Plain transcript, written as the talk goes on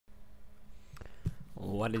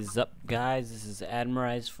What is up, guys? This is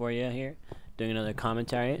Adcraft for you here, doing another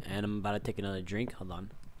commentary, and I'm about to take another drink. Hold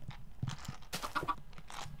on.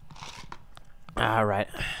 Alright.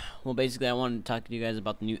 Well, basically, I wanted to talk to you guys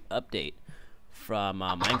about the new update from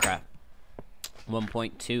Minecraft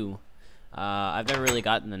 1.2. I've never really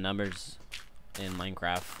gotten the numbers in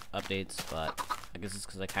Minecraft updates, but I guess it's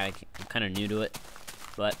because I'm kind of new to it.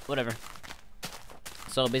 But whatever.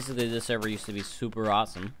 So basically, this server used to be super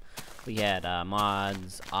awesome. We had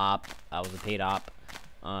mods, op. I was a paid op.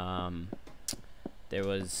 There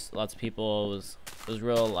was lots of people. It was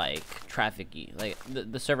real like trafficy. Like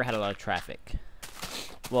the server had a lot of traffic.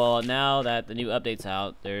 Well, now that the new update's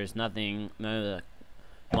out, there's nothing. None of the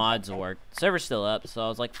mods work. The server's still up, so I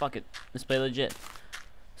was like, fuck it, let's play legit.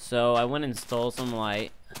 So I went and stole some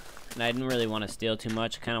light, and I didn't really want to steal too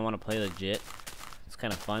much. I kind of want to play legit. It's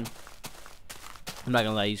kind of fun. I'm not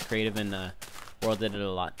gonna lie, use creative and World did it a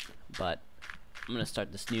lot. But I'm gonna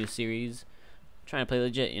start this new series trying to play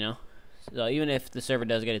legit, you know. So even if the server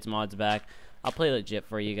does get its mods back, I'll play legit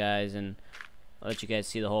for you guys, and I'll let you guys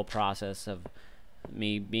see the whole process of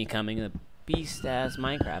me becoming a beast ass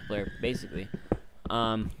Minecraft player, basically.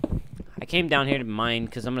 I came down here to mine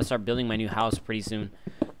because I'm gonna start building my new house pretty soon.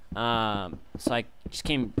 So I just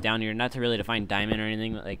came down here not to find diamond or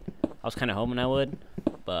anything. Like I was kind of hoping I would,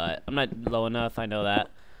 but I'm not low enough. I know that.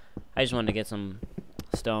 I just wanted to get some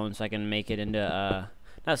stone so I can make it into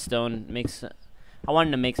not stone, I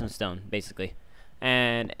wanted to make some stone basically.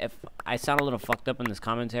 And if I sound a little fucked up in this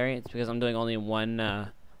commentary, it's because I'm doing only one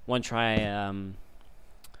try. I'm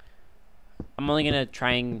only gonna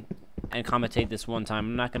try and commentate this one time.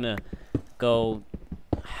 I'm not gonna go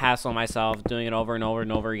hassle myself doing it over and over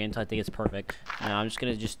and over again until I think it's perfect. No, I'm just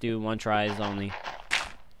gonna do one tries only.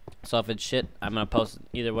 So if it's shit, I'm gonna post it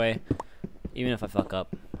either way, even if I fuck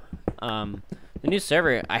up. The new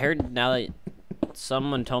server, I heard now that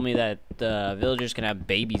someone told me that the villagers can have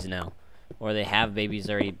babies now, or they have babies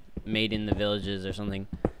already made in the villages or something.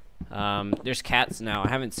 There's cats now. I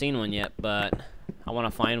haven't seen one yet, but I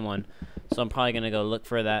want to find one, so I'm probably gonna go look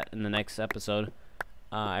for that in the next episode.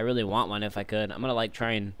 I really want one if I could. I'm gonna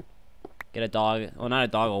try and get a dog, well, not a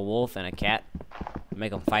dog, a wolf and a cat, make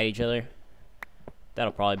them fight each other.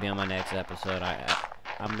 That'll probably be on my next episode.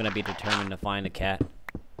 I'm gonna be determined to find a cat.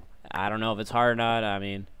 I don't know if it's hard or not. I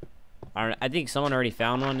mean, I think someone already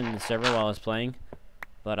found one in the server while I was playing,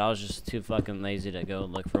 but I was just too fucking lazy to go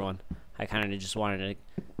look for one. I kind of just wanted to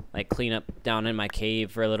like clean up down in my cave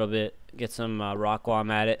for a little bit, get some rock while I'm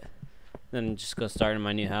at it, then just go start in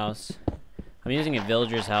my new house. I'm using a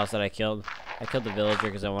villager's house that I killed. I killed the villager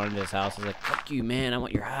because I wanted his house. I was like, fuck you, man, I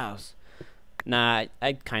want your house. Nah,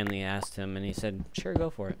 I kindly asked him, and he said, sure, go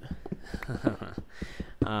for it.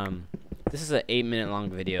 This is an 8-minute long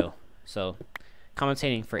video, so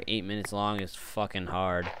commentating for 8 minutes long is fucking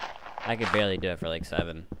hard. I could barely do it for like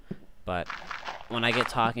 7, but when I get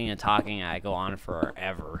talking and talking, I go on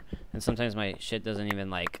forever, and sometimes my shit doesn't even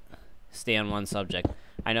like stay on one subject.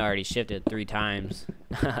 I know I already shifted 3 times,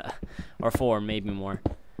 or 4, maybe more.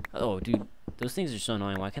 Oh, dude, those things are so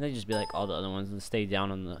annoying. Why can't they just be like all the other ones and stay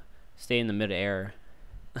in the mid-air?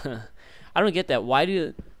 I don't get that. Why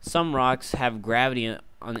do some rocks have gravity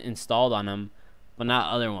installed on them, but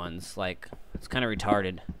not other ones? Like, it's kind of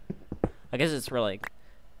retarded. I guess it's for like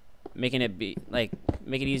making it make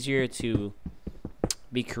it easier to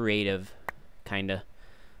be creative, kinda.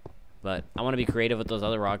 But I want to be creative with those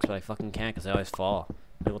other rocks, but I fucking can't because they always fall.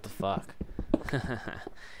 Like, what the fuck?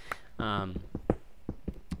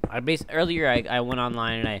 Earlier I went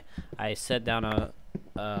online and I set down a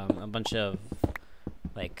bunch of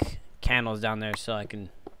like candles down there so I can,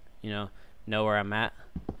 know where I'm at.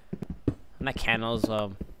 Not candles,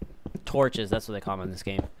 torches. That's what they call them in this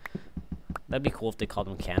game. That'd be cool if they called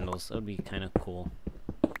them candles. That would be kind of cool.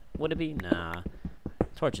 Would it be? Nah.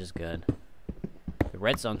 Torch is good. The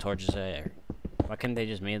redstone torches are. Why couldn't they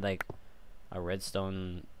just made like a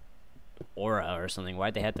redstone aura or something?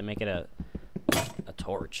 Why'd they have to make it a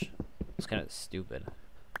torch? It's kind of stupid.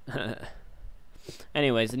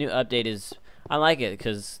 Anyways, the new update is, I like it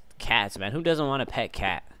because cats, man. Who doesn't want a pet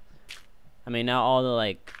cat? I mean, now all the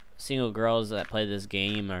like single girls that play this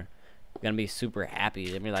game are gonna be super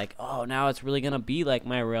happy. They'll be like, oh, now it's really gonna be like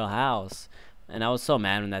my real house. And I was so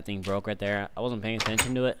mad when that thing broke right there. I wasn't paying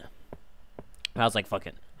attention to it. I was like, fuck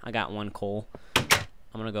it. I got 1 coal.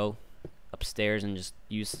 I'm gonna go upstairs and just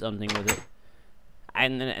use something with it.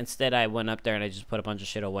 And then instead I went up there and I just put a bunch of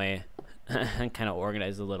shit away and kind of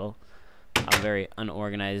organized a little. I'm very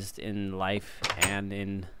unorganized in life and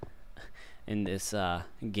in this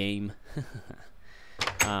game.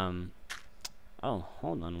 Oh,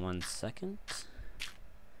 hold on 1 second.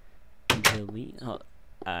 delete. Oh,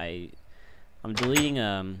 I'm deleting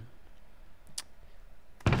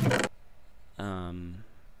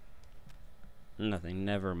nothing.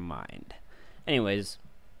 Never mind. Anyways,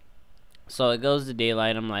 so it goes to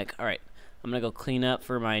daylight. I'm like, all right, I'm gonna go clean up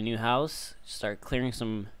for my new house. Start clearing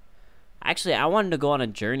some. Actually, I wanted to go on a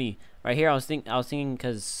journey. Right here, I was thinking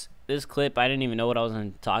because this clip, I didn't even know what I was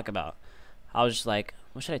gonna talk about. I was just like,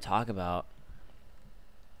 what should I talk about?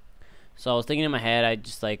 So I was thinking in my head. I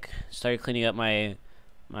just like started cleaning up my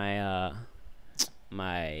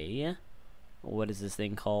what is this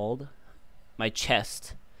thing called? My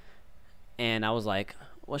chest. And I was like,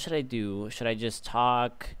 what should I do? Should I just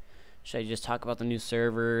talk? Should I just talk about the new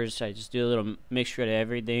servers? Should I just do a little mixture of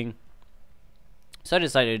everything? So I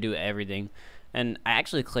decided to do everything. And I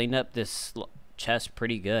actually cleaned up this chest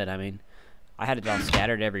pretty good. I mean, I had it all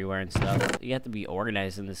scattered everywhere and stuff. You have to be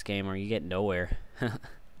organized in this game or you get nowhere.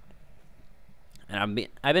 And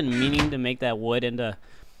I've been meaning to make that wood into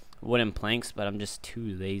wooden planks, but I'm just too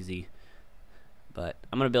lazy. But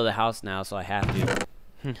I'm gonna build a house now, so I have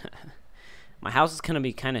to. My house is gonna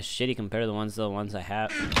be kind of shitty compared to the ones I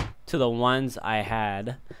have, to the ones I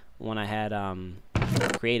had when I had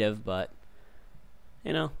creative. But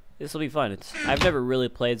you know, this will be fun. I've never really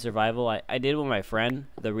played survival. I did with my friend,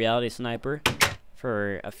 the reality sniper,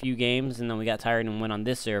 for a few games, and then we got tired and went on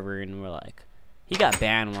this server, and we're like, he got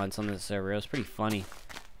banned once on this server. It was pretty funny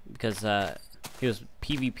because he was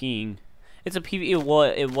PvPing. It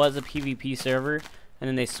was a PvP server, and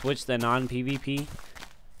then they switched the non-PvP,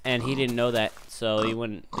 and he didn't know that, so he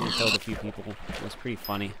killed a few people. It was pretty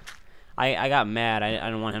funny. I got mad. I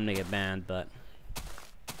didn't want him to get banned, but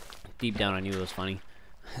deep down I knew it was funny.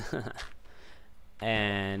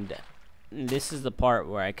 And this is the part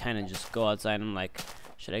where I kind of just go outside and I'm like,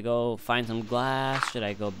 should I go find some glass? Should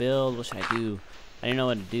I go build? What should I do? I didn't know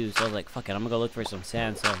what to do, so I was like, fuck it, I'm gonna go look for some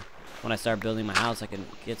sand, so when I start building my house I can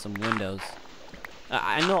get some windows.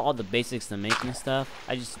 I know all the basics to making stuff,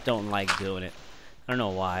 I just don't like doing it. I don't know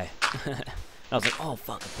why. I was like, oh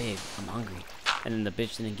fuck, a pig, I'm hungry. And then the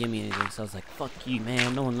bitch didn't give me anything, so I was like, fuck you,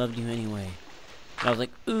 man, no one loved you anyway. And I was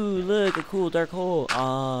like, ooh, look, a cool dark hole.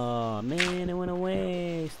 Aw, man, it went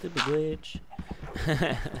away, stupid glitch.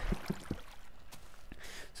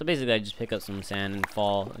 So basically I just pick up some sand and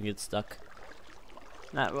fall and get stuck.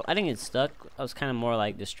 I didn't get stuck, I was kind of more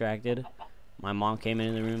like distracted. My mom came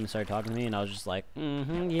in the room and started talking to me, and I was just like,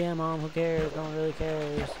 yeah, mom, who cares? No one really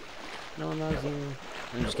cares. No one loves you.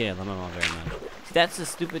 I'm just kidding, I love my mom very much. See, that's the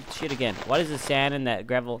stupid shit again. Why does the sand and that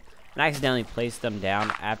gravel... And I accidentally placed them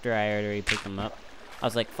down after I already picked them up. I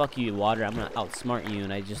was like, fuck you, water, I'm gonna outsmart you.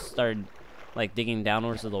 And I just started, like, digging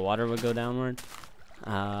downward so the water would go downward.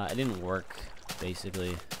 It didn't work,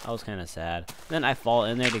 basically. I was kind of sad. And then I fall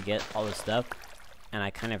in there to get all this stuff, and I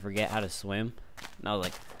kind of forget how to swim. And I was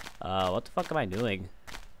like, what the fuck am I doing?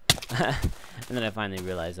 And then I finally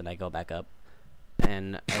realized, and I go back up.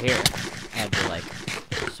 And right here, I had to, like,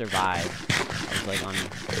 survive. I was, like, on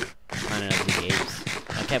Planet of the Apes.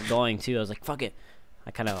 I kept going, too. I was like, fuck it.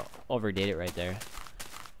 I kind of overdid it right there.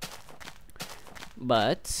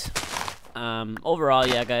 But, overall,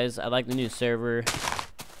 yeah, guys, I like the new server.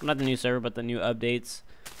 Not the new server, but the new updates.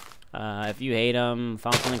 If you hate them,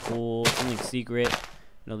 found something cool, something secret,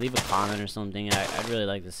 you know, leave a comment or something. I'd really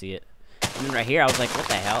like to see it. And then right here, I was like, what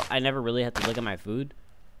the hell? I never really had to look at my food.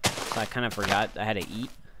 So I kind of forgot I had to eat.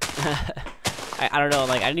 I don't know,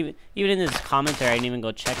 like, I didn't even in this commentary, I didn't even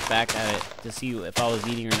go check back at it to see if I was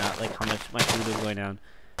eating or not, like how much my food was going down.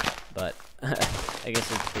 But I guess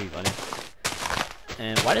it's pretty funny.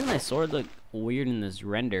 And why does my sword look weird in this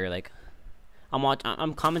render? Like, I'm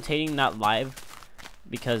commentating, not live,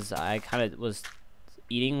 because I kind of was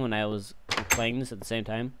eating when I was playing this at the same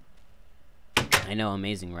time. I know,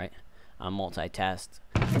 amazing, right? I'm multitasked.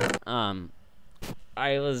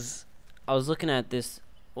 I was looking at this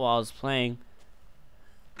while I was playing,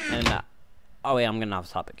 and oh wait, I'm getting off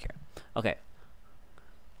topic here. Okay,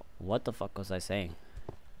 what the fuck was I saying?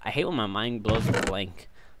 I hate when my mind blows a blank,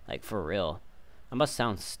 like, for real. I must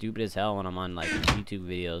sound stupid as hell when I'm on, like, YouTube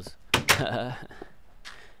videos.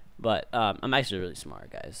 But I'm actually really smart,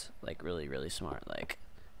 guys. Like, really, really smart. Like,